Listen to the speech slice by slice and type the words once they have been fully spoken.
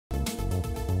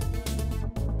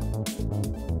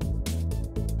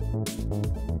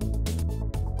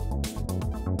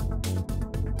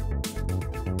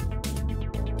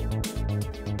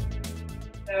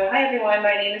So hi everyone,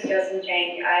 my name is Yosun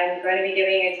Chang. I'm going to be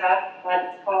giving a talk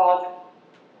that's called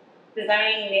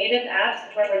Designing Native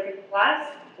Apps for a Group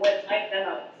Class with Live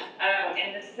Demos.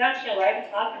 And this is actually a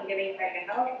live talk I'm giving right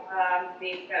now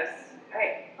because,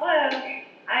 alright, hello,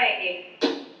 hi,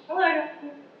 hello,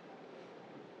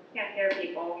 can't hear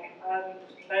people,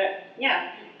 but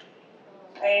yeah,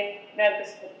 I know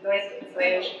this noise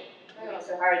cancellation is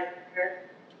so hard to hear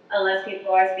unless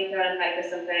people are speaking on a mic or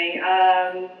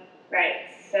something.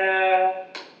 Right, so,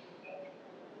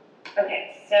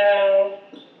 okay, so,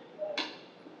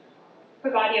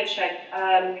 quick audio check.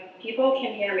 People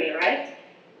can hear me, right?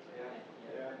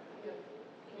 Yeah.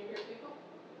 Can you hear people?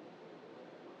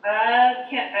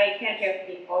 I can't hear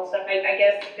people, so I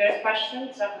guess there's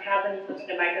questions, so have them use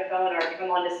the microphone or come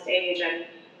on the stage and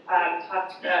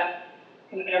talk to the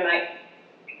computer mic.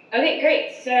 Okay,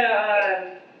 great, so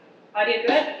audio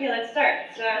good? Okay, let's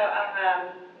start. So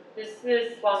this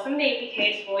is, well, someday the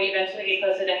case will eventually be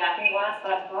posted to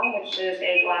hackingglass.com, which is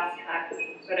a glass hack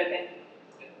sort of thing.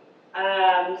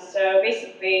 So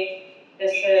basically,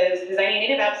 this is designing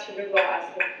native apps for Google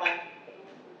Glass.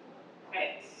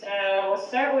 Right, so we'll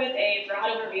start with a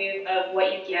broad overview of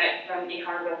what you get from the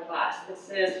hardware class. This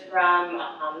is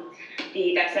from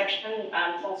the dissection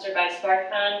sponsored by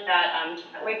SparkFun that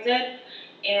Chadwick did.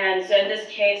 And so in this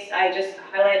case, I just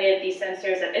highlighted the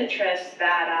sensors of interest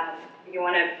that if you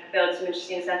want to build some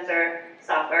interesting sensor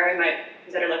software, you might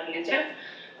consider looking into.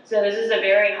 So this is a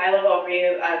very high-level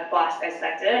overview of Blast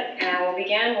Dissected, and we'll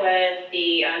begin with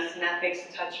the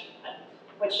Synaptics touchpad,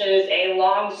 which is a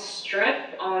long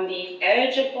strip on the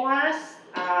edge of Blast.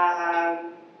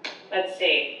 Let's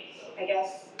see, I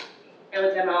guess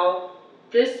I'll demo.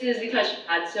 This is the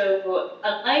touchpad. So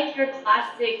unlike your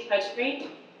classic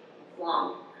touchscreen,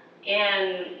 long,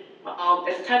 and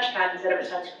it's a touchpad instead of a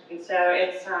touchscreen, so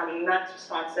it's not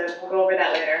responsive. We'll go over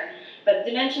that later. But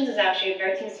the dimensions is actually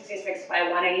 1366 by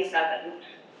 187,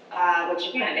 which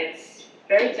again, it's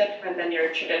very different than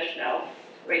your traditional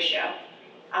ratio.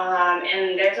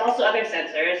 And there's also other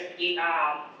sensors. The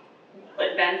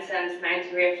VenSense 9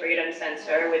 degree of freedom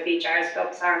sensor with the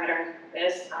gyroscope, accelerometer,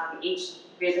 this each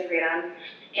degrees of freedom.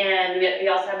 And we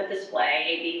also have a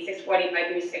display, the 640 by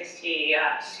 360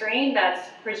 screen that's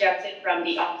projected from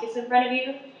the optics in front of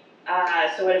you.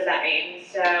 So what does that mean?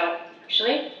 So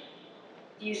actually,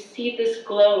 you see this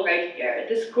glow right here.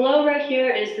 This glow right here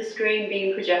is the screen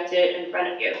being projected in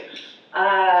front of you.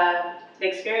 The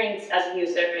experience as a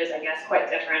user is, I guess, quite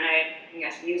different. I think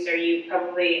as a user, you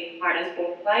probably aren't as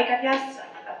bored-like, I guess,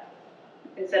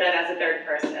 instead of as a third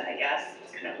person, I guess.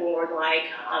 It's kind of bored-like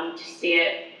to see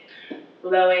it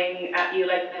glowing at you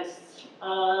like this.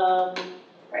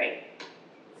 Right.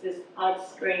 This is odd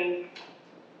screen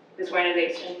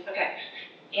visualization. Okay.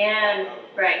 And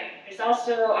right, there's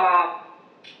also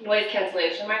noise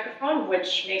cancellation microphone,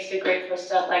 which makes it great for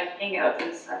stuff like Hangouts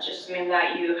and such, assuming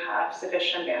that you have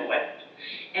sufficient bandwidth.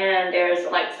 And there's a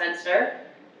light sensor,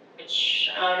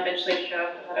 which eventually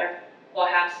show other cool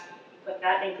hacks with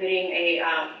that, including a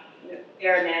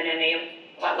theremin and a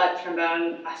light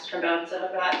trombone, bass trombone,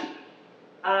 stuff like that.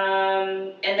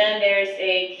 And then there's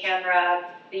a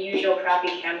camera, the usual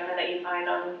crappy camera that you find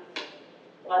on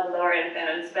a lot of lower end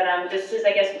phones, but this is,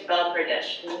 I guess, developer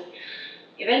edition.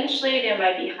 Eventually, there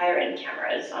might be higher-end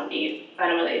cameras on the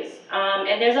final release.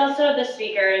 And there's also the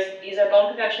speakers. These are bone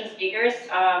conduction speakers.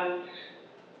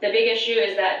 The big issue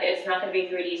is that it's not going to be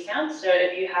 3D sound. So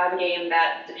if you have a game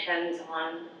that depends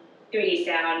on 3D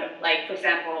sound, like for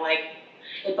example, like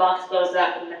a box blows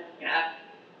up and you know,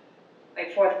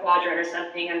 like fourth quadrant or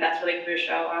something, and that's really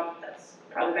crucial. That's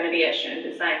probably going to be an issue in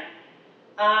design.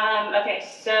 Okay,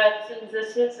 so since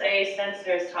this is a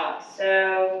sensors talk,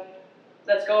 so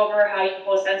let's go over how you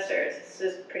pull sensors. This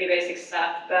is pretty basic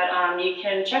stuff, but you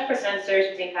can check for sensors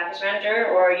using Package Manager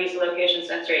or use the location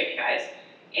sensor APIs.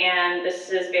 And this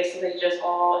is basically just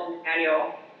all in the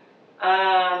manual.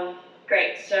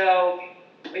 Great, so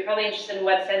we're probably interested in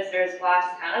what sensors Glass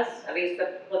has, at least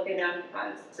the publicly known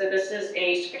ones. So this is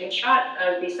a screenshot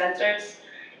of the sensors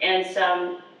and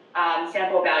some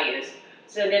sample values.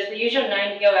 So there's the usual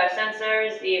 9 POF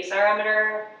sensors, the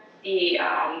accelerometer, the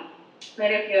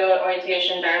magnetic field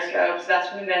orientation gyroscope, so that's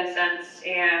from VenSense,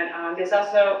 and there's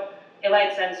also a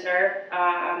light sensor,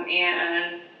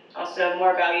 and also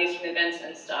more values from the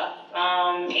VenSense stuff.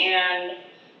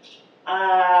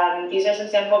 These are some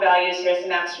sample values. Here's the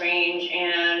max range,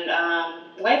 and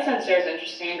the light sensor is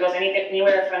interesting. It goes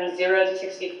anywhere from 0 to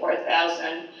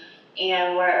 64,000,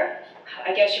 and where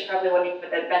I guess you're probably wondering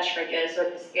what the metric is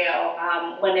with the scale.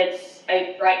 When it's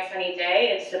a bright sunny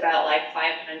day, it's about like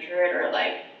 500 or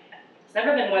like, it's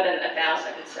never been more than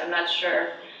 1,000, so I'm not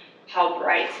sure how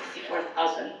bright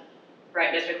 64,000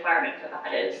 brightness requirement for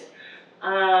that is.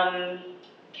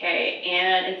 Okay,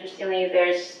 and interestingly,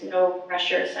 there's no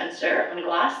pressure sensor on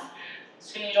glass,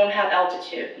 so you don't have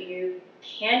altitude. You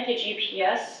can get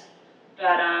GPS,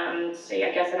 but so yeah,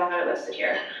 I guess I don't have it listed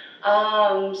here.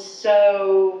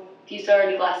 So these are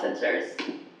the glass sensors.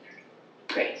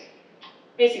 Great,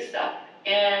 basic stuff.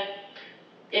 And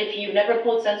if you've never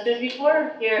pulled sensors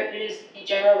before, here is the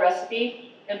general recipe.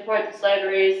 Import these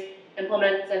libraries,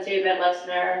 implement the sensor event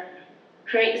listener,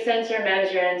 create the sensor,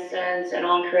 manage your instance, and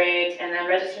on create, and then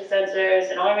register sensors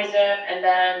and on resume, and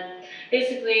then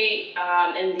basically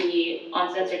in the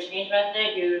on sensor change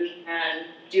method, you can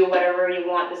do whatever you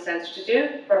want the sensor to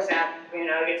do. For example,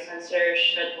 your sensor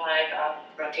should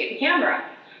rotate the camera,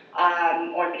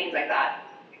 or things like that.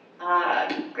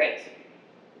 Great.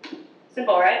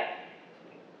 Simple, right?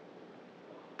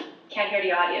 Can't hear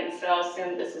the audience, so I'll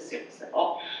assume this is super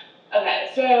simple. Okay,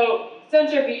 so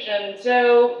sensor fusion.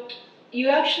 So you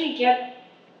actually get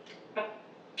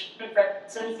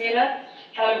reference data.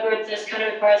 However, this kind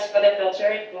of requires further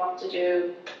filtering if you want to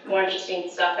do more interesting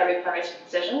stuff that requires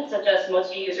precision, such as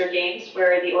multi-user games,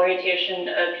 where the orientation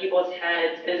of people's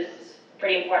heads is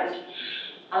pretty important.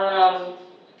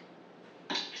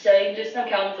 So you can do some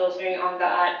Kelvin filtering on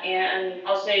that, and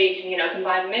also you can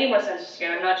combine many more sensors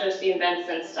here, not just the events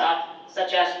and stuff,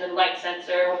 such as the light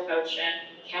sensor with motion,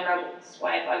 camera with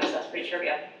swipe. I guess that's pretty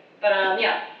trivial. But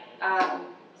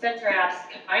sensor apps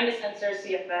combine the sensors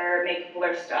together, make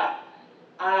cooler stuff.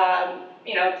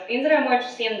 Things that are more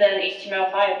interesting than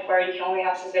HTML5, where you can only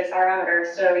access the accelerometer,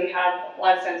 so you have a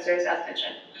lot of sensors as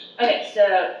mentioned. Okay,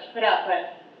 so input output.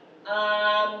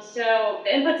 So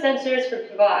the input sensors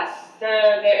for glass. So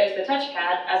there is the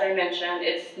touchpad, as I mentioned.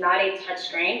 It's not a touch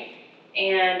screen,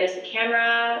 and there's the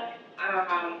camera,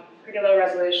 pretty low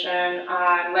resolution,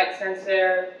 light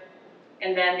sensor,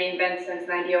 and then the InventSense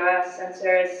 90OS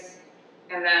sensors,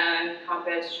 and then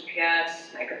compass,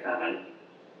 GPS, microphone.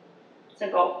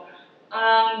 Simple.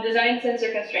 Design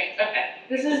sensor constraints. Okay,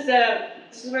 this is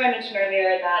where I mentioned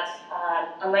earlier that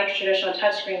unlike traditional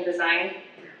touchscreen design,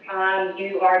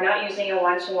 you are not using a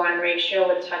one-to-one ratio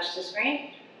with touch to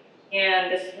screen.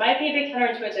 And this might be a bit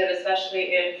counterintuitive,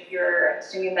 especially if you're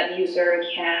assuming that the user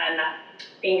can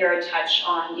finger touch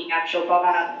on the actual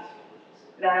button.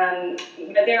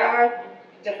 But there are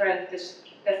different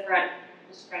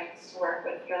constraints to work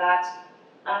with for that.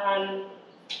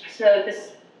 So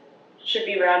this should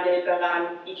be rounded, but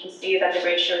you can see that the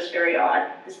ratio is very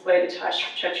odd. Display to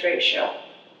touch ratio.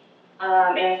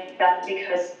 And that's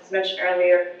because, as mentioned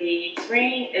earlier, the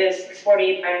screen is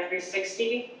 640 by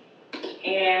 360,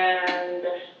 and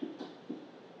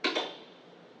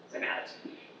zoom out.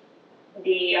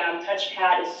 The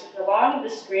touchpad is super long. The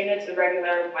screen is a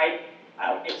regular wide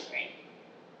screen.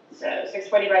 So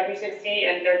 640 by 360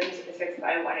 and 1366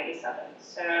 by 187.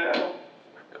 So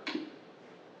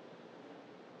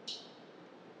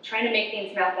trying to make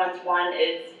things map one-to-one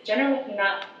is generally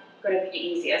not going to be the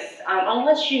easiest,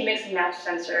 unless you mix and match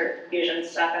sensor fusion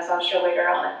stuff, as I'll show later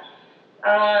on.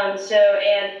 And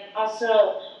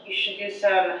also you should do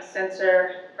some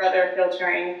sensor brother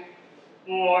filtering,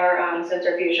 more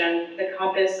sensor fusion. The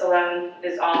compass alone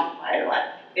is off by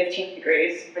 15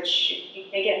 degrees, which if you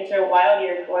take it into a wild,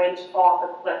 you're going to fall off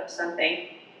a cliff, something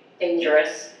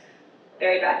dangerous.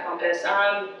 Very bad compass.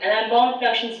 And then bone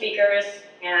conduction speakers,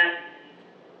 and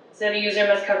so the user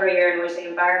must cover your noisy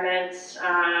environment,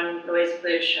 noise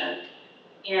pollution.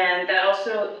 And that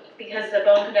also, because the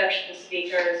bone conduction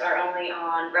speakers are only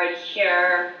on right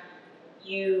here,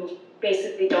 you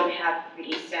basically don't have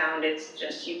 3D sound. It's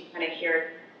just you kind of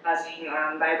hear buzzing,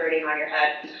 vibrating on your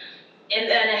head. And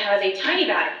then it has a tiny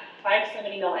battery,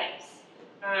 570 milliamps.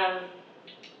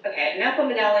 Okay, and output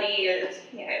modality is,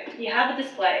 you have the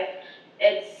display.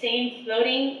 It's same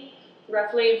floating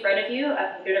roughly in front of you,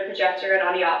 a computer projector and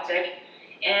audio optic,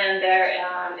 and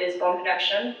there is bone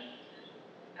conduction,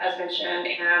 as mentioned,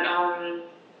 and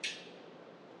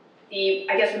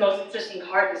I guess the most interesting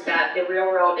part is that the real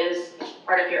world is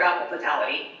part of your output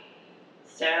modality.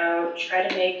 So try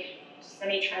to make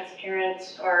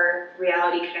semi-transparent or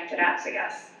reality-connected apps, I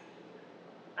guess.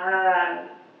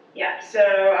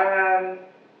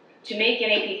 To make an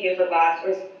APK for glass,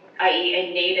 or i.e.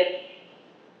 a native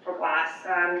for glass,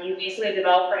 you basically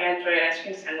develop for Android ice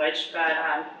cream sandwich, but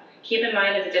keep in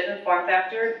mind that the different form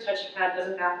factor, touchpad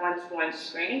doesn't have one-to-one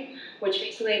screen, which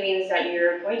basically means that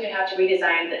you're going to have to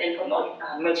redesign the input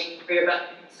motif for your button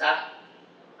stuff.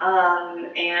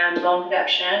 And bone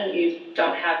conduction, you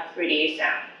don't have 3D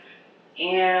sound.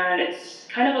 And it's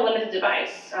kind of a limited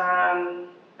device,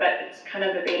 but it's kind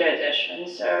of a beta edition,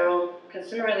 so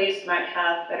consumer release might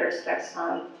have better specs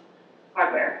on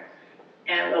hardware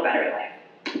and low battery life.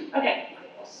 Okay,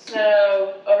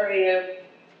 so overview.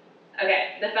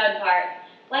 Okay, the fun part,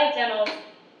 live demos.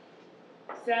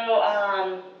 So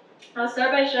I'll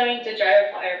start by showing the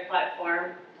Gyrofire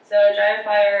platform. So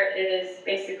Gyrofire is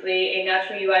basically a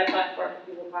natural UI platform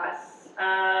for Google Glass.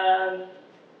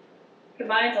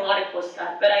 Combines a lot of cool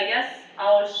stuff, but I guess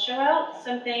I'll show out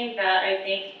something that I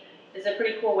think is a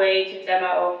pretty cool way to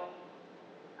demo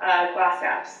Glass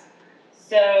apps.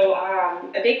 So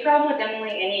a big problem with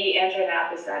demoing any Android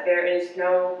app is that there is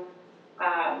no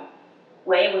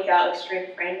way without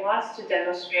extreme frame loss to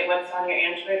demonstrate what's on your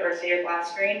Android or say your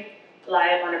Glass screen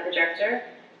live on a projector.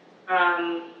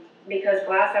 Because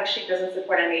Glass actually doesn't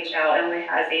support MHL, it only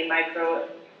has a micro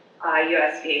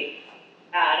USB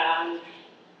that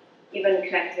even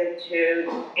connected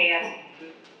to AS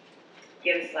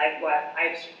gives like what,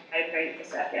 5 frames per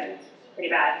second, pretty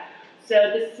bad.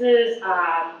 So this is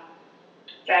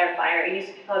Gyrofire. It used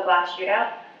to be called Glass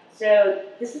Shootout. So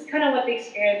this is kind of what the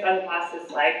experience on Glass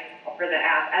is like for the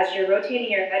app. As you're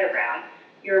rotating your head around,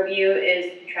 your view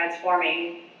is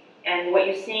transforming, and what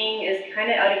you're seeing is kind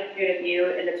of out of field of view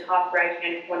in the top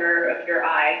right-hand corner of your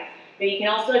eye. But you can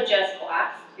also adjust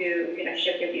Glass to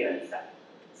shift your view and stuff.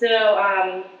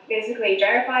 So basically,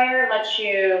 Gyrofire lets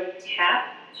you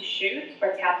tap to shoot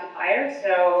or tap to fire.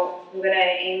 So I'm gonna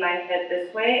aim my head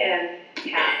this way and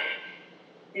tap.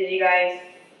 Did you guys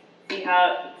see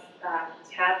how it's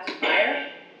tap to fire?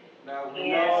 No,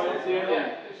 And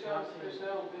There's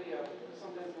no video.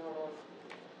 Something's going on.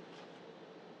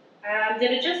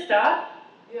 did it just stop?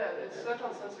 Yeah, it's stuck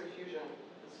on sensor fusion,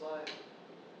 the slide.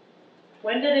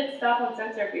 When did it stop on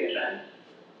sensor fusion?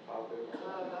 About 10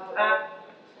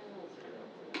 minutes ago.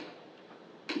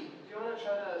 Do you want to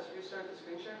try to restart the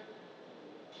screen share?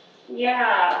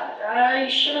 Yeah, you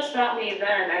should have stopped me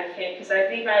then, I think, because I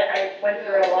think I went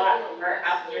through a lot more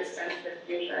after sensor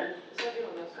fusion. It's not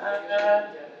doing this.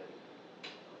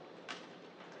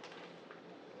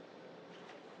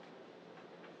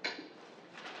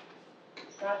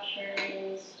 Stop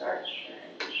sharing, start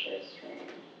sharing, share screen.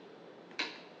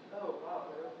 Oh, wow,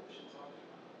 the resolution's on.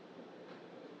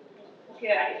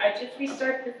 Okay, I just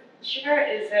restarted the share.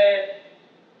 Is it?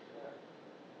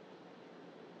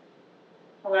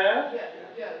 Hello? Yeah,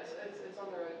 it's on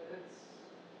the right.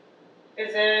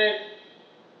 Is it?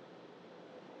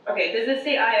 Okay, does it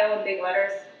say I/O in big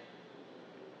letters?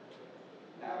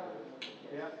 no.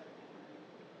 Yeah.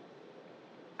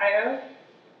 I/O? Okay.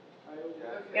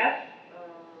 Yep.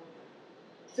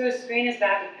 So the screen is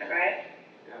back again, right?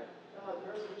 The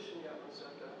resolution got messed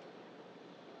up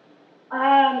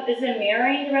though. Is it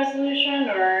mirroring the resolution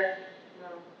or?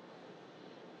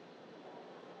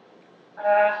 No.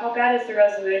 How bad is the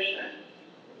resolution?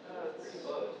 It's Pretty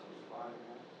close.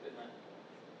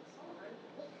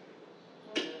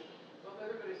 well,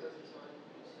 everybody says it's fine.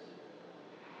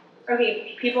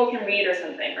 Okay, people can read or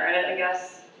something, right? I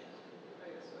guess. I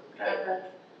guess so.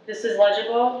 This is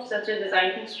legible, sensor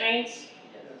design constraints.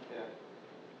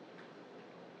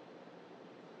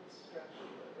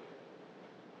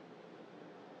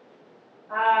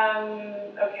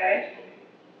 Okay.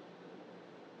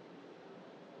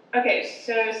 Okay,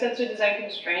 so sensor design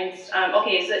constraints.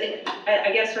 Okay, so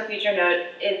I guess for future note,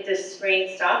 if the screen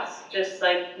stops, just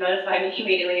like notify me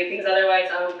immediately, because otherwise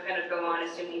I'll kind of go on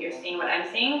assuming you're seeing what I'm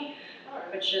seeing,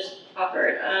 which is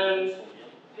awkward.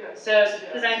 So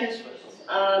design constraints.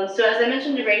 So as I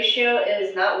mentioned, the ratio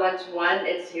is not 1:1.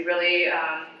 It's really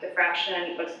the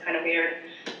fraction looks kind of weird.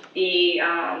 The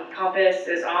compass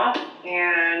is off,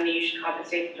 and you should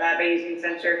compensate for that by using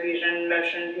sensor fusion,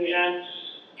 motion fusion,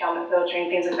 Kalman filtering,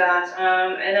 things like that.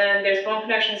 And then there's bone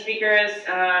conduction speakers.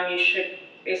 You should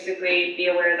basically be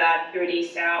aware that 3D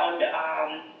sound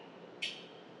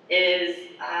is,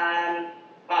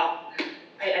 well,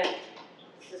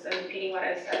 I'm repeating what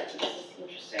I said, so this is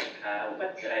interesting.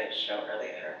 What did I show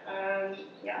earlier?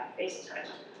 Yeah, FaceTime.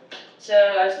 So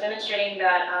I was demonstrating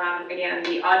that, again,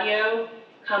 the audio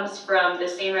comes from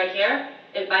this thing right here.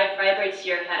 It vibrates to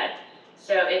your head.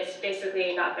 So it's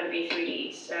basically not going to be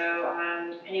 3D. So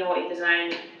depending on what you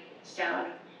design,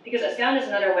 sound, because sound is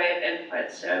another way of input,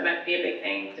 so it might be a big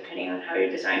thing depending on how your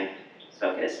design is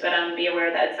focused. But be aware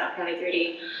that it's not currently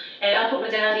 3D. And output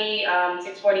modality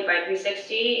 640 by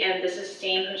 360, and this is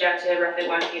same projected roughly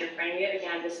 1 feet in front of you.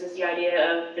 Again, this is the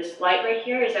idea of this light right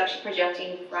here is actually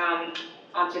projecting from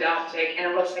onto the optic,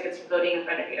 and it looks like it's floating in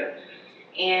front of you.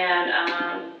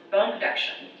 And bone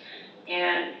protection.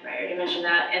 And I already mentioned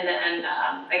that. And then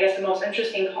I guess the most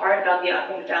interesting part about the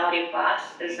output modality of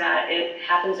Glass is that it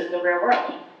happens in the real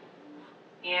world.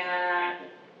 And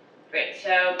great,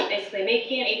 so basically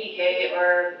making an APK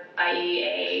or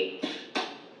i.e.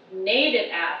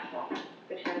 native app, well,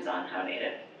 depends on how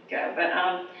native you go, but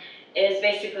is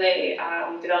basically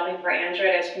developing for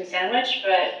Android ice cream sandwich,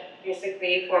 but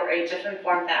basically for a different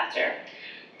form factor.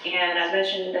 And as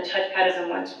mentioned, the touchpad is a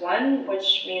one-to-one,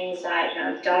 which means that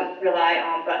don't rely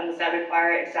on buttons that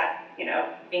require exact,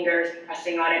 fingers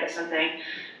pressing on it or something.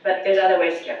 But there's other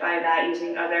ways to get by that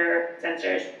using other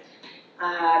sensors,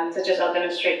 such as I'll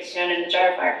demonstrate soon in the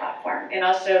Gyrofire platform. And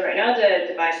also, right now the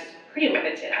device is pretty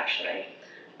limited, actually.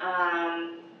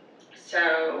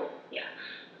 So yeah,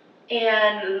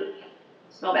 and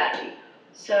small battery.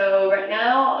 So right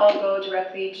now I'll go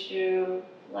directly to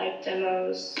live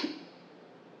demos.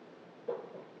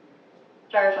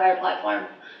 Gyrofire platform.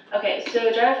 Okay,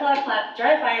 so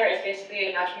Gyrofire is basically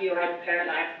a naturally UI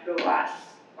paradigm through glass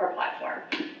or platform.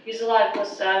 Use a lot of cool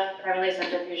stuff, primarily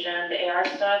sensor fusion. The AR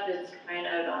stuff is kind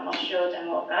of, I'll show a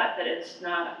demo of that, but it's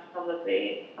not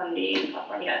publicly on the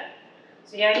platform yet.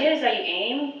 So the idea is that you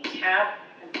aim, tap,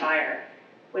 and fire,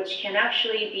 which can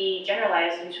actually be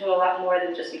generalized into a lot more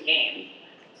than just a game.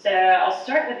 So I'll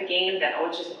start with the game demo,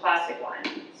 which is the classic one.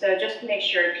 So just to make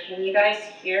sure, can you guys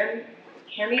hear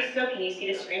me still? Can you see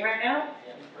the screen right now?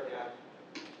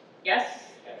 Yes?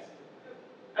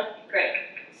 Okay, great.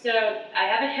 So I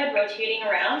have a head rotating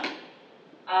around,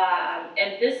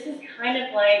 and this is kind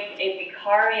of like a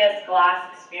vicarious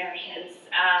glass experience.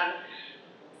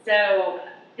 So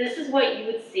this is what you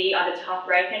would see on the top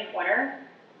right-hand corner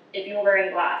if you were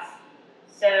wearing glass.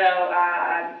 So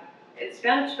it's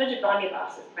found a bunch of Bondi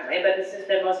boxes, apparently, but this is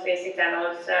the most basic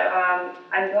demo. So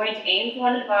I'm going to aim for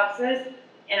one of the boxes,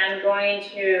 and I'm going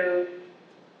to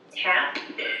tap.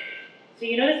 So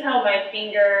you notice how my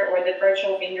finger, or the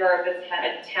virtual finger of this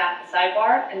head, tap the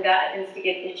sidebar, and that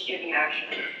instigates the shooting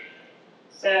action.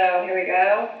 So here we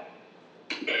go.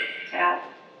 Tap.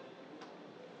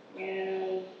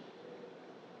 And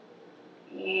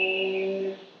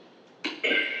aim.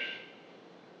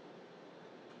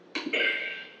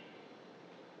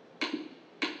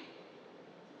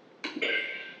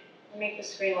 Make the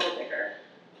screen a little bigger.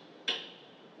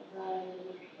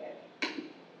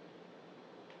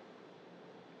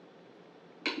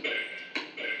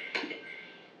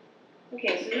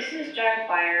 Okay, so this is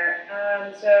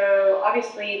Gyrofire. So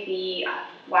obviously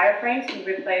the wireframes can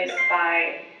be replaced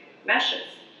by meshes.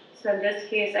 So in this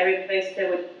case, I replaced it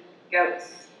with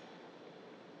goats.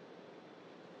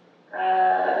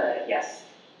 Yes.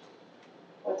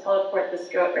 I'll teleport this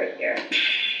goat right here.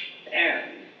 There.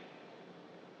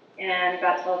 And it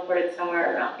got teleported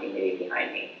somewhere around me, maybe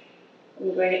behind me.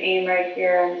 I'm going to aim right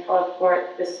here and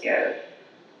teleport this goat.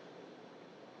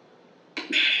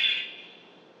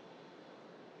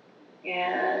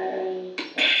 And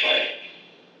teleport.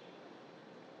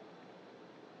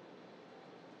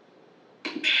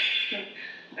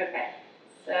 Okay,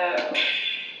 so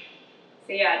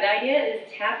yeah, the idea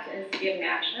is tap to instigate an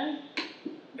action.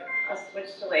 I'll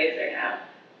switch to laser now.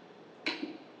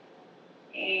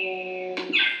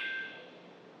 And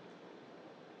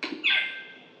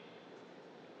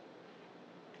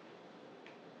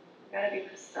gotta be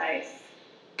precise.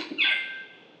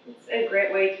 It's a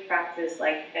great way to practice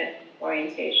like head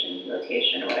orientation,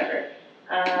 rotation, or whatever.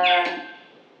 Head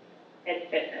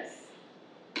fitness.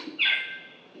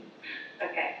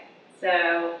 Okay,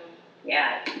 so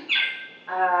yeah.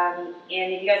 And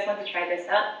if you guys want to try this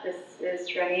out, this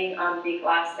is running on the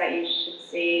glass that you should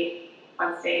see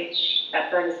on stage that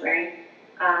Fern is wearing.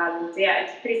 So yeah,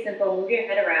 it's pretty simple. Move your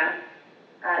head around,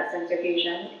 sensor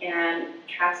fusion, and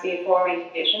tracks the full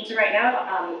orientation. So right now,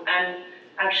 I'm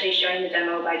actually showing the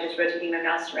demo by just rotating my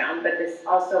mouse around, but this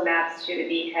also maps to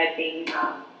the head being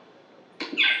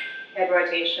head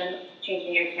rotation,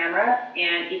 changing your camera,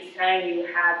 and each time you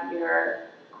have your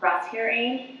crosshair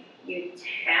aimed, you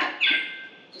tap.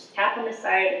 Just tap on the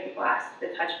side of the glass, the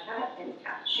touchpad, and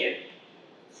tap shoot.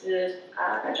 This is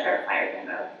a Gyrofire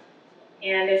demo.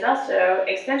 And there's also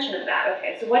extension of that.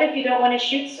 Okay, so what if you don't want to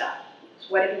shoot stuff? So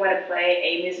what if you want to play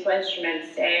a musical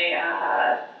instrument, say,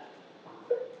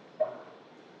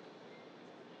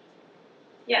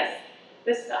 yes,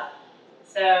 this stuff.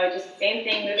 So just same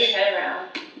thing, move your head around.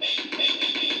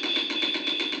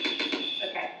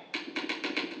 Okay.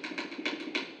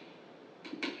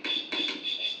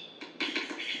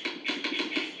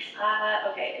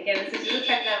 Okay, again, this is just a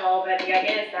technical, but the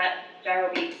idea is that gyro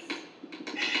beats.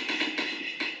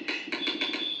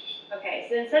 Okay,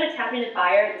 so instead of tapping to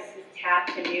fire, this is tap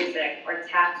to music, or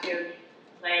tap to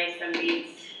play some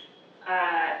beats.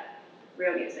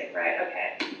 Real music, right?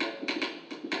 Okay.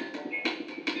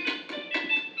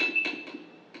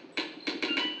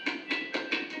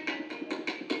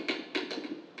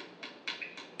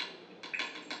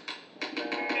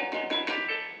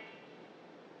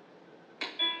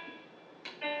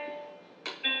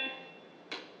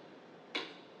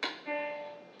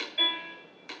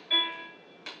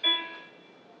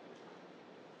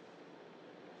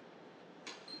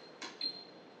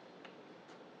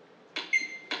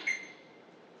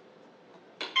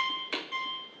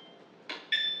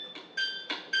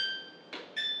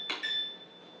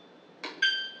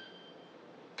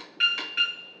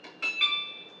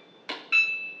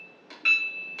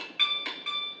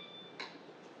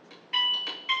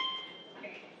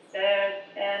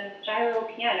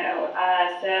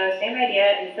 So same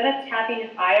idea, instead of tapping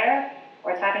to fire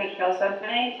or tapping to kill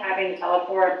something, tapping to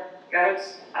teleport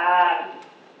goats,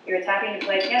 you're tapping to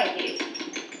play piano keys.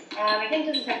 Again,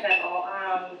 just an example,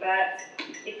 but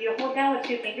if you hold down with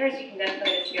 2 fingers, you can then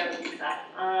play the scales and stuff.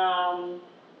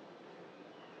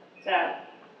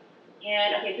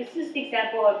 Okay, this is the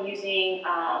example of using,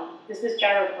 this is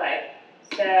gyro play.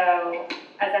 So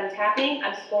as I'm tapping,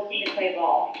 I'm sculpting the clay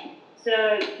ball.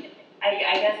 So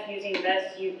I guess using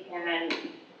this, you can,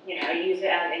 use it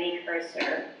as any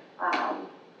cursor.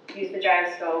 Use the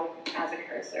gyroscope as a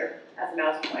cursor, as a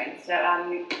mouse point. So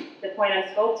the point I'm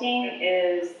sculpting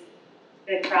is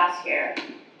the crosshair,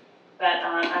 but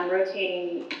I'm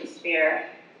rotating the sphere,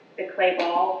 the clay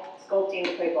ball, sculpting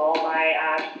the clay ball by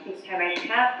each time I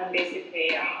tap, I'm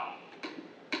basically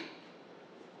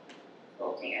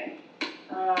sculpting it.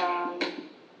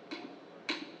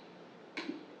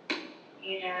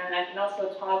 And I can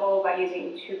also toggle by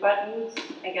using 2 buttons,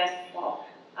 I guess, well,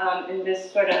 in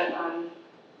this sort of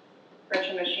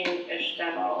virtual machine-ish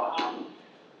demo,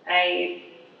 I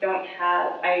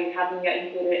haven't yet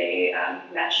included a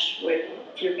mesh with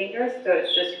 2 fingers, so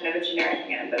it's just kind of a generic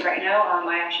hand. But right now,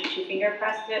 I actually 2-finger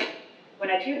pressed it. When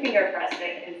I 2-finger press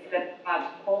it, instead of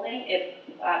pulling, it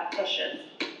pushes.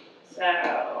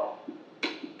 So,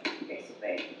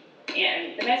 basically.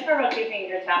 And the nice part about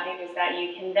 2-finger tapping is that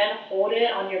you can then hold it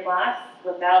on your glass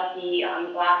without the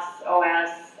glass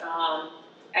OS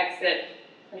exit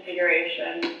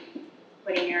configuration,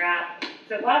 putting your app.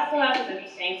 So glass OS is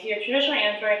interesting. So your traditional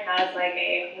Android has like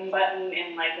a home button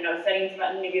and like, settings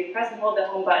button. If you press and hold the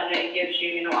home button, it gives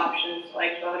you, options to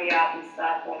like load the app and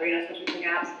stuff, or, switch between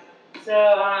apps. So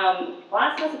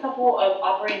glass has a couple of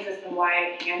operating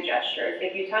system-wide hand gestures.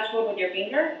 If you touch hold with your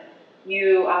finger,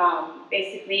 you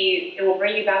basically, it will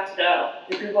bring you back to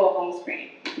the Google home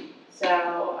screen.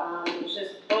 So it's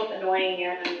just both annoying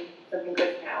and something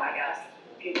good for now, I guess.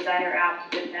 If you design your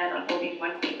app to depend on holding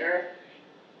 1 finger,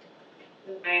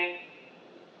 it's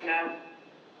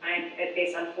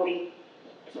based on holding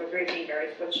 3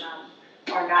 fingers, which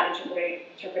are not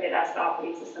interpreted as the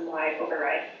operating system-wide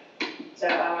override. So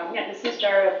yeah, this is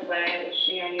gyro play, which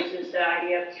uses the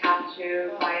idea of tap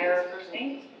to fire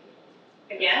things.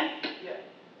 Again? Yeah.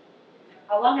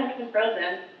 How long has it been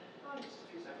frozen? Just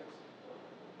a few seconds.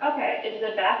 Okay, is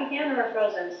it back again or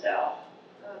frozen still?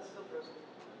 It's still frozen.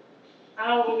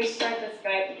 We'll restart the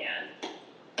Skype again.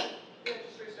 Yeah,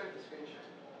 just restart the screen share.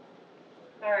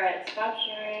 Alright, stop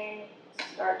sharing,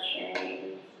 start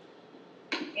sharing.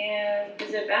 And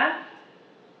is it back?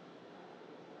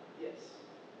 Yes.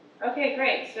 Okay,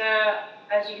 great. So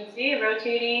as you can see,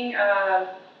 rotating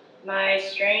my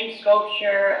strange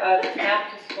sculpture of tap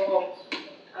to sculpt.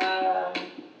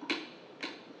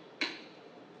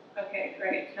 Okay,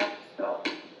 great, tap to sculpt.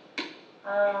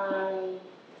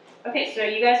 Okay, so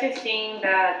you guys are seeing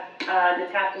that the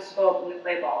tap to sculpt in the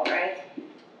clay ball, right?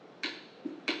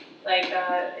 Like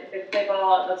the clay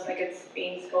ball, it looks like it's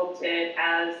being sculpted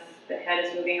as the head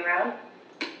is moving around.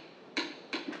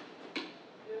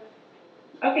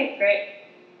 Okay, great.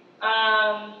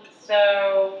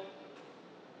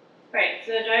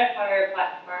 So the Gyrofire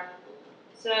platform.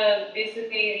 So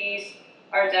basically these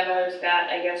are demos that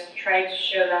I guess try to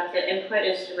show that the input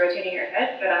is rotating your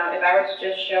head, but if I were to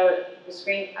just show the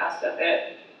screencast of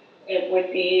it, it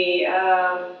would be,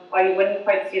 well, you wouldn't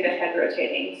quite see the head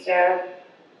rotating. So,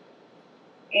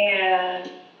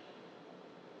 and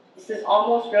this is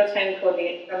almost real-time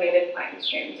coordinated client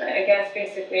streams. I guess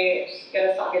basically just get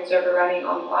a socket server running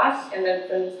on glass and then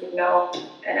send the signal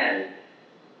and then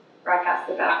broadcast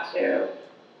it back to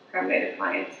terminated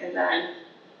clients, and then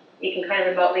you can kind of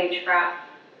remotely track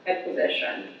head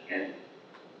position in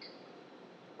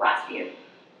glass view.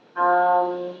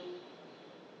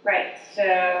 Right,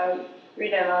 so 3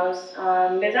 demos.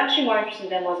 There's actually more interesting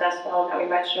demos as well that we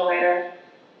might show later,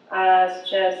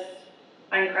 such as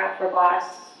Minecraft for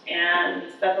glass and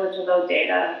stuff to load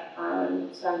data,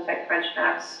 some TechCrunch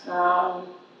maps from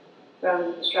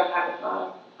the Struck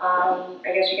Hackathon.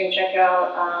 I guess you can check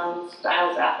out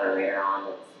Styles app earlier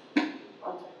on. It's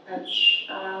on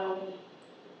TechCrunch.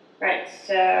 Right,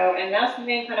 so, and now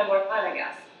something kind of more fun, I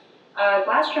guess.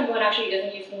 Glass Trombone actually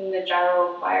isn't using the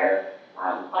Gyrofire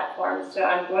platform, so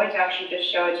I'm going to actually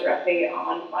just show it directly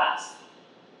on glass.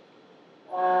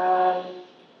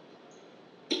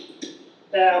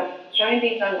 So showing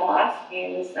things on glass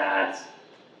means that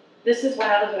this is what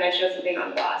happens when I show something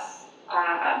on glass.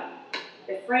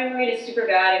 The frame rate is super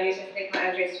bad. I'm using something called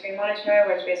Android Screen Monitor,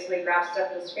 which basically grabs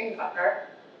stuff in the screen buffer.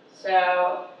 So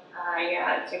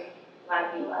yeah, it's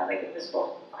like a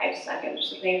visible 5 seconds or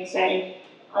something insane.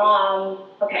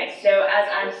 Okay, so as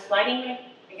I'm sliding,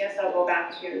 I guess I'll go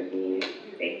back to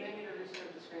the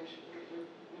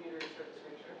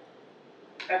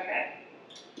Okay.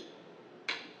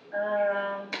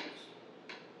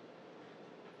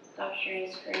 Stop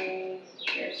sharing screen,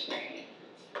 share screen.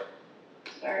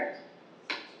 Start.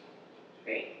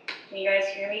 Great. Can you guys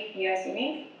hear me? Can you guys see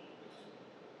me?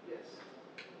 Yes.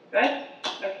 Good?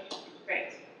 Okay,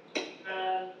 great.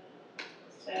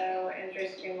 So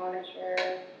Android screen monitor.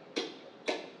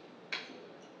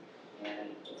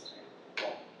 And this one.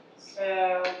 Cool.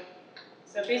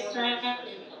 So based on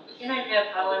an idea of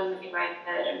how I'm moving my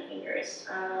head and fingers.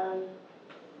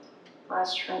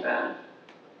 Last trombone.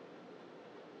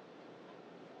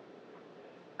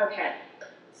 Okay.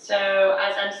 So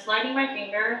as I'm sliding my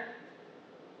finger,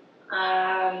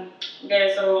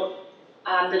 there's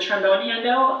the trombone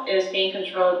handle is being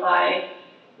controlled by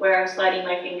where I'm sliding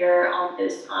my finger on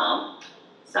this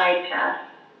side pad,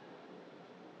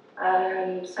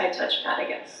 side touch pad, I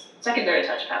guess, secondary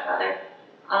touch pad rather.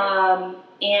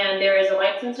 And there is a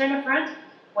light sensor in the front.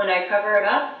 When I cover it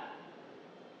up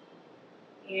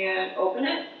and open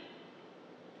it,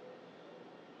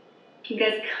 can you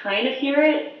guys kind of hear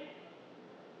it?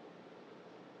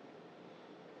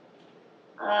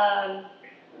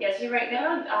 Yeah, so right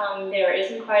now, there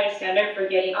isn't quite a standard for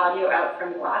getting audio out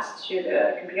from glass to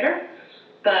the computer,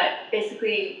 but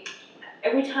basically,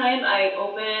 every time I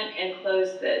open and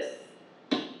close this,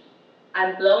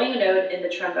 I'm blowing a note in the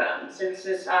trombone. So this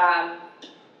is, kind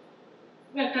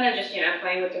of just,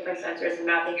 playing with different sensors and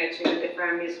mapping it to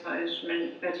different musical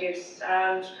instrument motifs.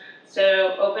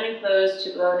 So open and close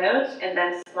to blow notes, and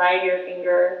then slide your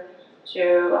finger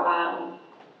to,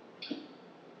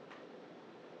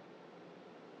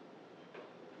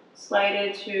 slide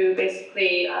it to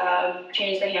basically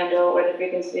change the handle or the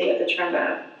frequency of the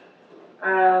trombone.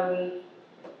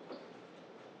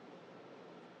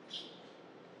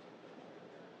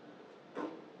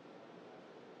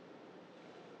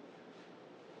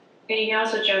 And you can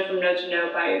also jump from note to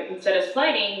note by, instead of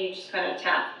sliding, you just kind of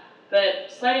tap. But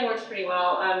sliding works pretty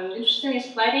well. Interestingly,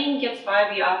 sliding gets by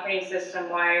the operating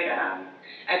system-wide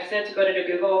exit to go to the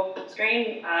Google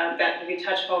screen. That if you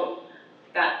touch hold,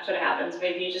 that sort of happens. But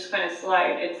if you just kind of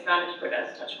slide, it's not interpreted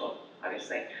as touch hold,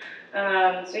 obviously.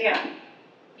 So yeah,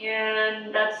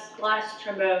 and that's last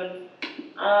trombone.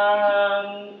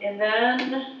 And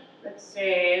then let's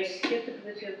see, skip the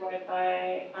Bluetooth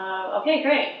Wi-Fi. Okay,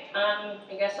 great.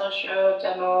 I guess I'll show a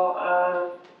demo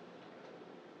of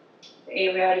the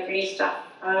reality 3D stuff.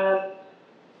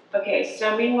 Okay,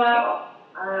 so meanwhile,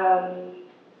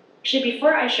 actually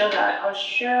before I show that, I'll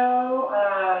show,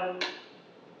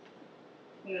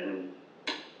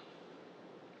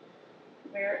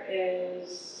 where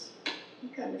is, I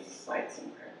think I missed a slide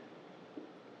somewhere.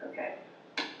 Okay.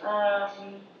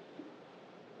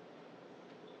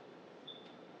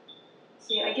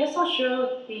 See, I guess I'll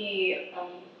show the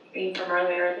thing from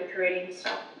earlier, the creating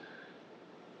stuff.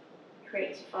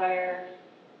 Creates fire.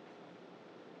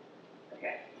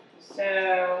 Okay,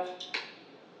 so,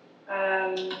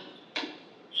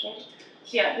 so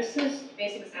yeah, this is a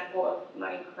basic example of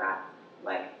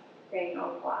Minecraft-like thing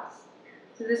on glass.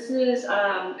 So this is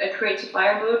a create to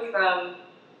fire mode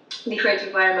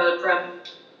from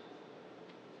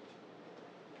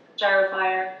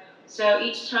gyrofire. So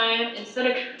each time, instead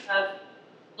of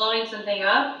blowing something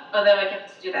up, although I have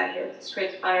to do that here, this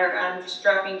creates fire, I'm just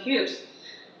dropping cubes.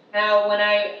 Now when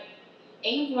I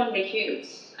aim one of the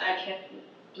cubes, I can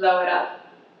blow it up.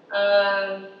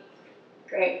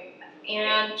 Great.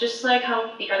 And just like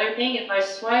how the other thing, if I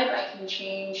swipe, I can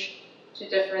change to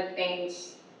different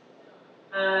things.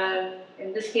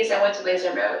 In this case, I went to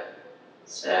laser mode.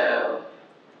 So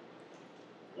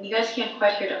you guys can't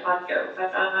quite hear the audio,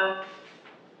 but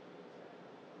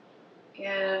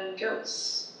and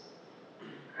goats.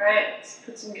 All right, let's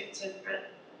put some goats in front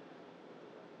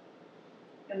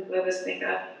and blow this thing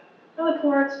up.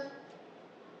 Teleport.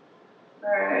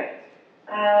 All right.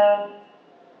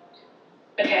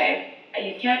 Okay,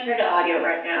 you can't hear the audio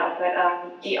right now, but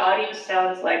the audio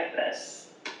sounds like this.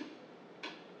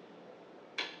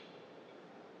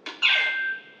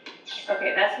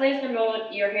 Okay, that's laser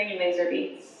mode. You're hearing laser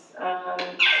beats.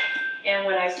 And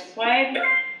when I swipe,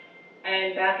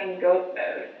 I'm back in goat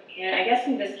mode. And I guess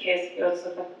in this case, goats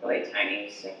look like really tiny,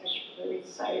 so I should really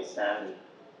resize them.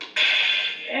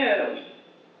 Oh,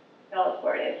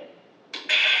 teleported.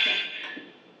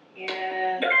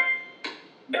 And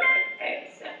okay,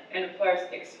 so, and of course,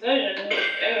 explosion.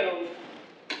 Oh.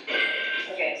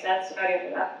 Okay, so that's the audio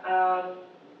for that.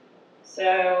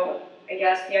 So I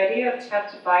guess the idea of tap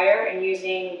to fire and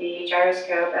using the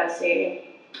gyroscope as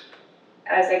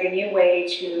like a new way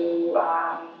to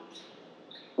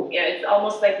it's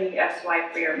almost like the X Y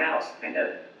for your mouse kind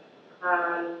of.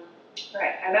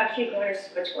 Right, I'm actually going to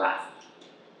switch glass.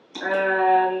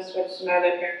 Switch to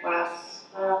another pair class.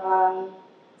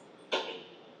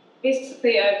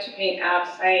 Basically, I have too many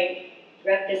apps. I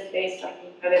read this based on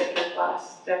another pair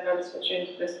class, so I'm switching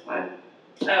to this one.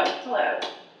 Oh, hello.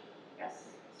 Yes,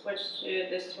 switch to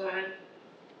this one.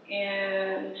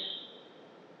 And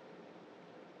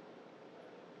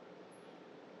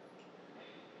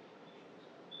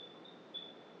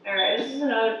all right, this is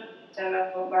another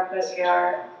demo of Marcos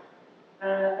VR.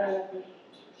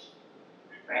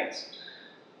 Right.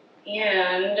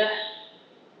 And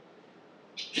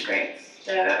great.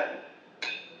 So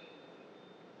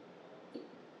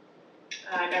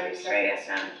I gotta restart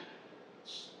ASM.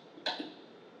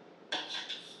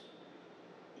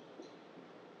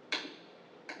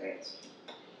 Great.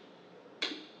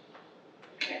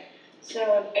 Okay.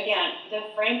 So again, the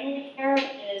frame rate here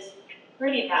is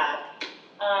pretty bad.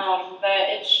 But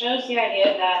it shows the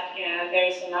idea that, you know,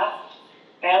 there's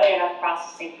barely enough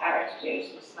processing power to do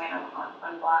some slam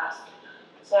on blast.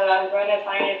 So I'm going to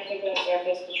find a particular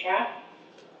surface to track.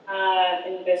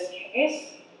 In this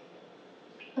case,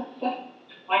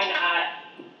 why not?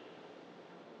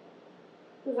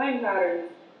 Design pattern.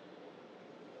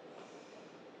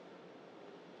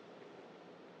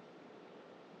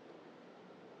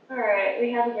 All right,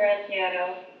 we have a grand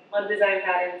piano on design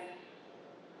patterns.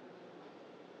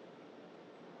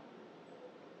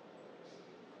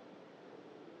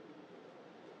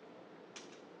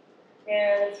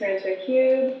 And let's turn it to a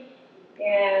cube,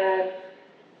 and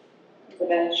it's a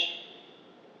bench.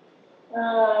 And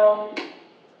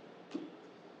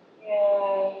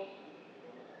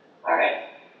all right,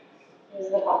 this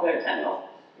is the popular tunnel.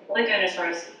 Like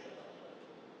dinosaurs.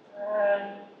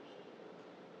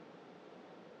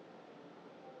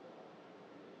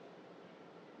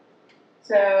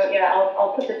 So yeah,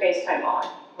 I'll put the FaceTime on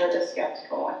for the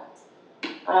skeptical one.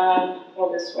 Will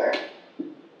this work?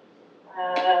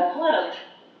 Hello.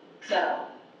 So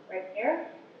right here,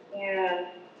 and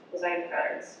design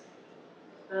patterns.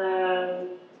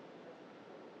 And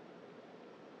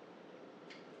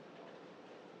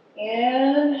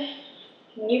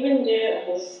can you even do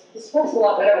this works a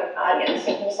lot better with audience.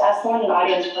 You can just ask someone in the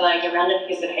audience for like a random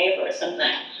piece of paper or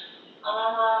something.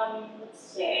 Let's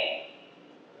see.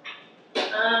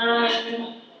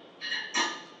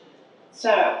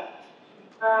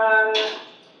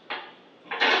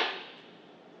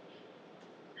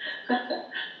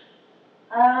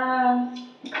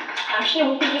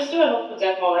 Actually, we could just do a local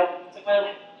demo, like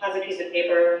someone has a piece of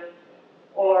paper,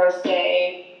 or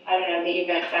say, I don't know, the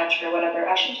event voucher or whatever.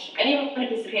 Actually, just anyone with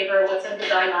a piece of paper with some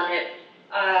design on it,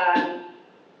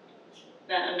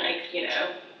 then like, you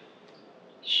know,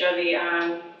 show the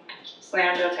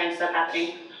slam real time stuff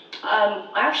happening.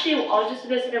 Actually, I'll just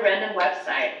visit a random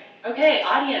website. Okay,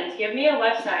 audience, give me a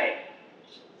website.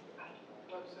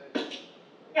 Website.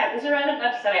 Yeah, this is a random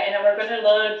website, and then we're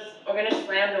gonna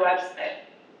slam the website.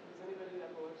 Does anybody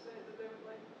have a website that they would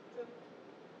like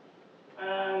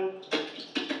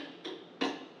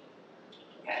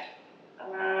Okay.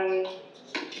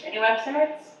 Any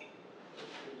websites?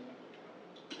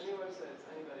 Any websites,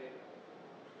 anybody?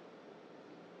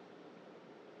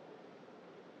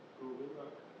 Google.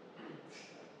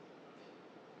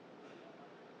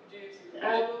 Could you use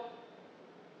Google?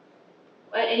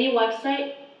 Any website?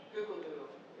 Google Doodle.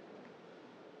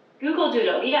 Google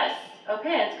Doodle, yes.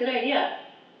 Okay, that's a good idea.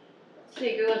 Let's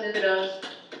see, Google Doodle.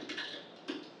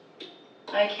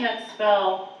 I can't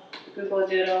spell Google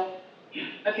Doodle.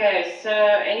 Okay, so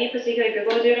any particular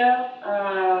Google Doodle?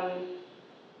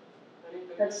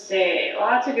 Let's see,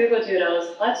 lots of Google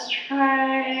Doodles. Let's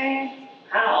try,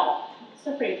 wow, this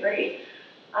is pretty pretty.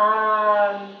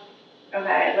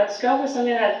 Okay, let's go for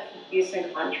something that's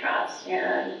decent contrast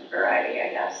and variety, I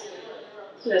guess.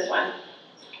 Let's do this one.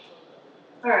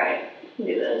 All right, we can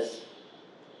do this.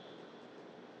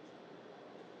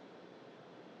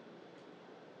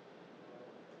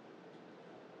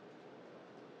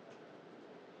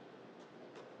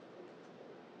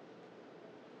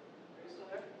 Are you still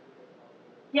there?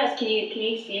 Yes, can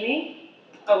you see me?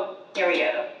 Oh, here we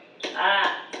go.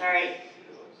 Sorry.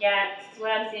 Yeah, this is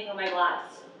what I'm seeing on my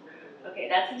glass. Okay,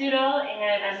 that's a doodle,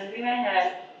 and I'm moving my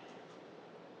head.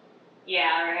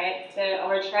 Yeah, right. So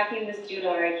we're tracking this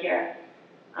doodle right here.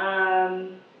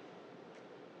 And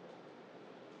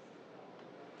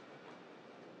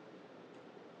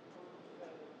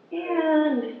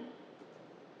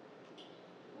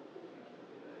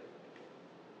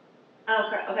oh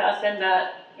crap. Okay, I'll send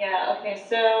that. Yeah. Okay.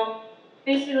 So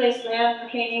basically, slam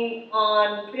working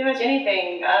on pretty much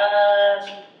anything.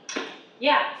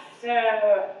 Yeah.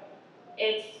 So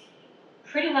it's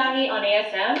pretty laggy on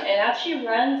ASM. It actually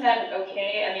runs at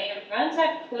okay. I mean, it runs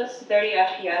at close to 30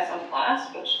 FPS on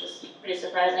class, which is pretty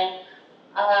surprising.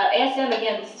 ASM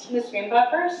again, this is the screen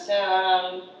buffer,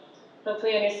 so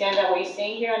hopefully you understand that what you're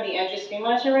seeing here on the edge of screen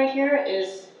monitor right here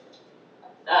is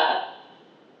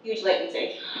huge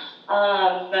latency.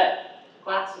 But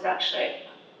glass is actually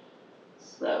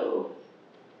slow.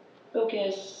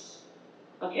 Focus.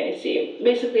 Okay, see,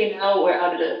 basically now we're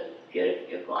out of the field of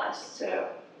view of glass, so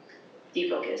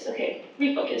defocus. Okay,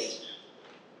 refocus.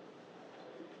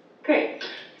 Great.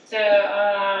 So,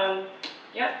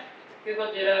 yeah,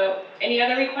 Google Ditto. Any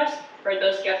other requests for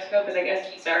those skeptical? Because I guess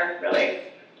these are really,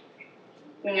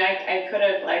 I mean, I could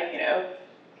have, like, you know,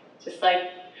 just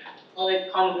like all the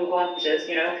common Google images,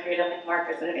 you know, create like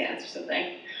markers in advance or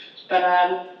something. But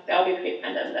that'll be pretty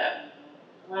random though.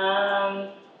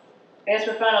 I guess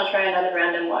for fun, I'll try another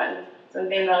random one.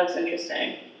 Something that looks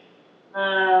interesting.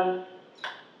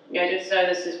 Yeah, just so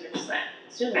this is pretty slant.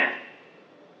 Let's do math.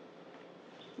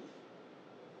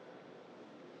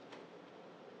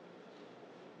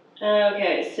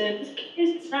 Okay, so in this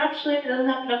case, it actually doesn't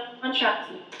have enough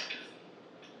contrast.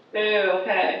 Ooh,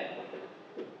 okay.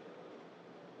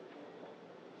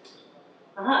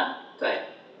 Good.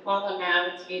 Well, now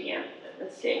it's medium.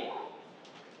 Let's see.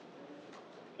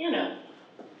 Piano.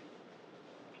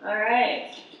 All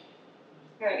right.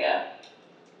 Here we go.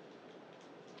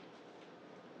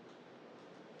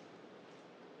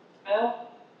 Oh.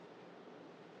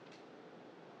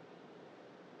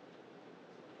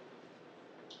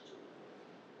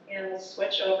 And let's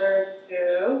switch over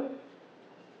to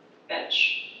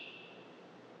bench.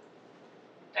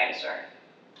 Dinosaur.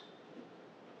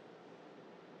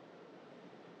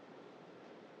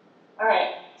 All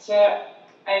right, so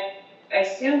I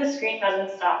assume the screen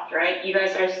hasn't stopped, right? You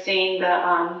guys are seeing the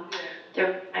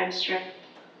time stream.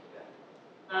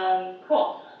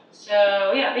 Cool.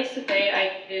 So yeah, basically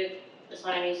I did this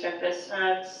on a new surface.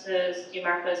 This is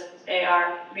DeMarcus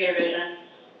AR reader vision.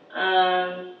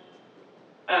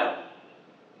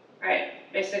 Right.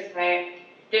 Basically,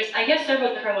 there's I guess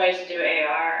several different ways to do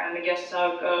AR. I guess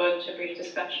I'll go into a brief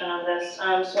discussion on this.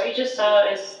 So what you just saw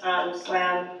is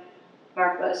SLAM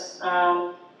markless.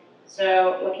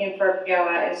 So looking for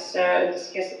POIs. So in this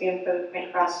case, looking for the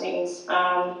point crossings.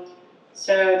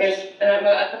 So there's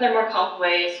other more common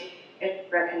ways of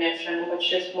recognition,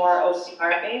 which is more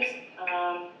OCR based.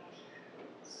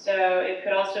 So it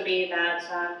could also be that,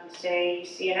 say you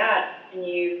see an ad and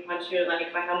you want to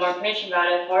like find out more information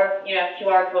about it, or you know,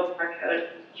 QR code, barcode.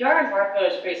 QR and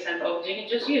barcode is pretty simple because you can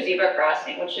just use zebra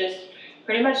crossing, which is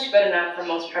pretty much good enough for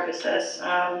most purposes.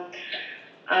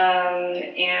 But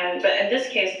in this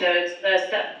case, though, it's the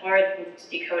step more than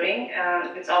just decoding.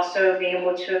 It's also being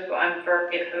able to infer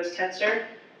a host tensor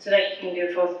so that you can do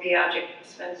both the object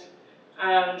placements.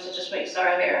 So just what you saw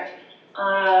earlier.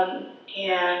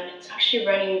 And it's actually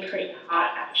running pretty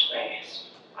hot, actually.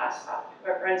 Last stop,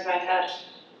 where it burns my head.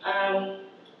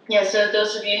 Yeah, so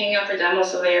those of you hanging out for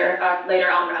demos later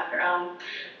on, rather,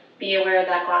 be aware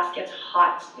that glass gets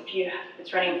hot if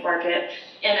it's running for a bit.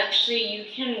 And actually, you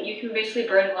can basically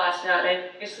burn glass out. I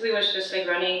basically was just like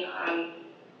running.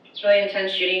 It's really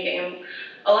intense shooting game,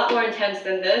 a lot more intense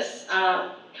than this.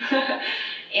 And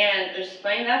just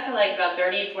playing that for like about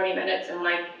 30, 40 minutes, and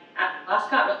like glass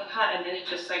got really hot, and then it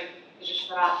just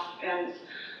shut off, and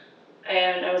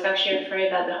I was actually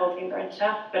afraid that the whole thing burned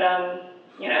up, but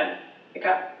you know, it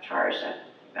got charged,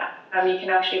 and you can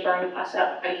actually burn glass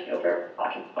up by over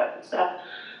blocking foot and stuff.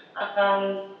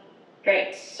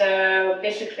 Great. So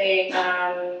basically,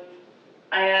 I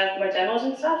have more demos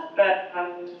and stuff, but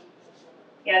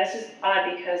yeah, this is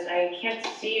odd because I can't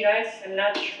see you guys. I'm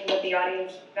not sure what the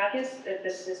audience feedback is. If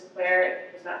this is clear,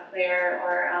 if it's not clear,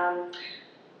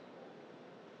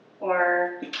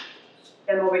 or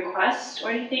demo requests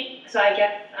or anything. So I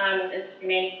guess in the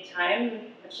remaining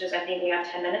time, which is I think we have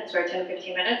 10 minutes or 10 to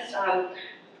 15 minutes,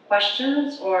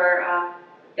 questions or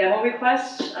demo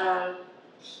requests. And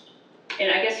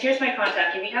I guess here's my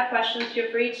contact. If you have questions, feel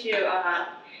free to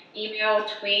email,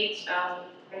 tweet.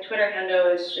 My Twitter handle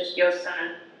is just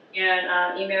Yosun,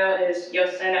 and email is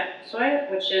yosun@soy,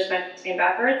 which is my first name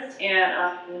backwards,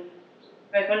 and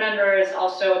my phone number is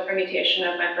also a permutation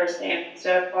of my first name,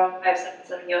 so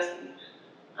 4577 Yosun.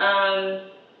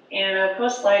 And I'll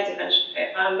post slides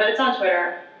eventually, but it's on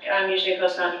Twitter. I'm usually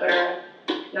posting on Twitter,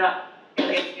 not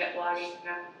really to get blogging.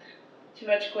 Too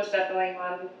much cool stuff going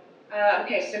on.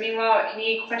 Okay, so meanwhile,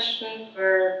 any questions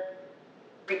or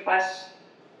requests?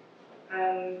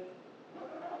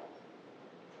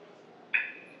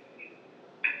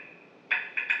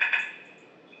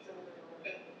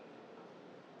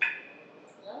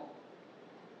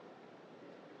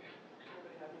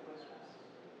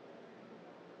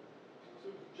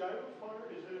 Gyrofire,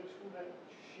 is it a tool that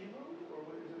she wrote, or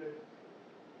what, is it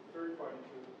a third-party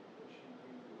tool that she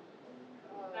used?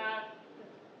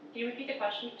 Can you repeat the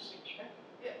question? Just make sure.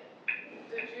 Yeah.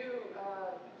 Did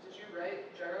you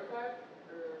write Gyrofire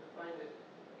or find it?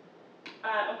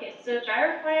 Okay, so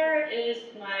Gyrofire is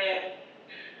my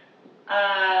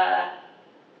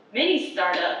mini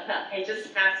startup that I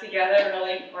just hacked together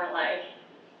really for like,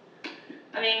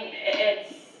 I mean,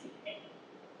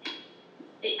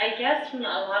 I guess from a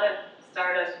lot of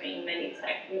startups being mini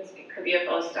tech, it could be a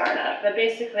full startup, but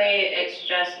basically it's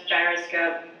just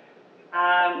gyroscope.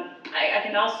 I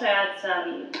can also add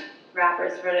some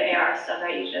wrappers for the AR stuff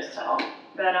that you just saw,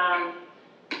 but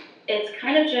it's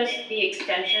kind of just the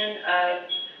extension of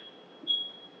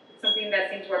something that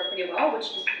seems to work pretty well, which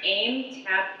is aim,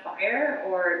 tap, fire,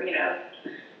 or, you know,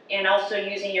 and also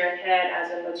using your head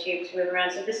as a motif to move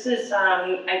around. So this is,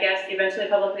 I guess, eventually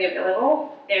publicly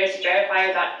available. There's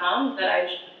gyrofire.com, but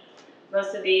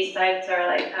most of these sites are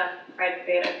like private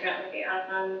beta currently.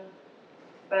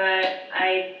 But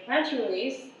I plan to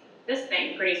release this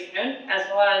thing pretty soon, as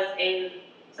well as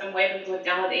some way people would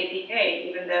download the APK,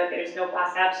 even though there's no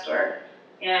Glass App Store.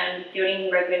 And fielding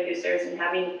regular users and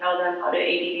having to tell them how to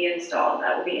ADB install,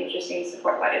 that would be interesting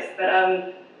support-wise.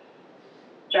 But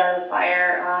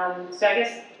Gyrofire, so I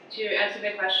guess to answer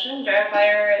the question,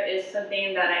 Gyrofire is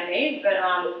something that I made, but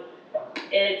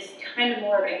it's kind of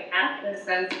more of a hack in the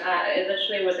sense that it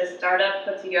literally was a startup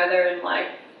put together in like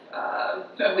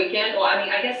a weekend. Well, I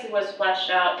mean, I guess it was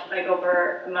fleshed out like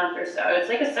over a month or so. It's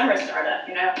like a summer startup,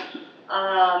 you know?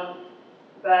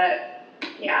 But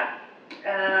yeah.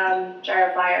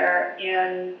 Gyrofire,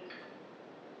 and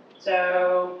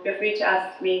so feel free to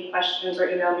ask me questions or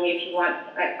email me if you want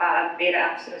beta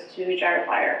access to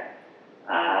Gyrofire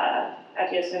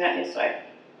at Yosun at Newsway.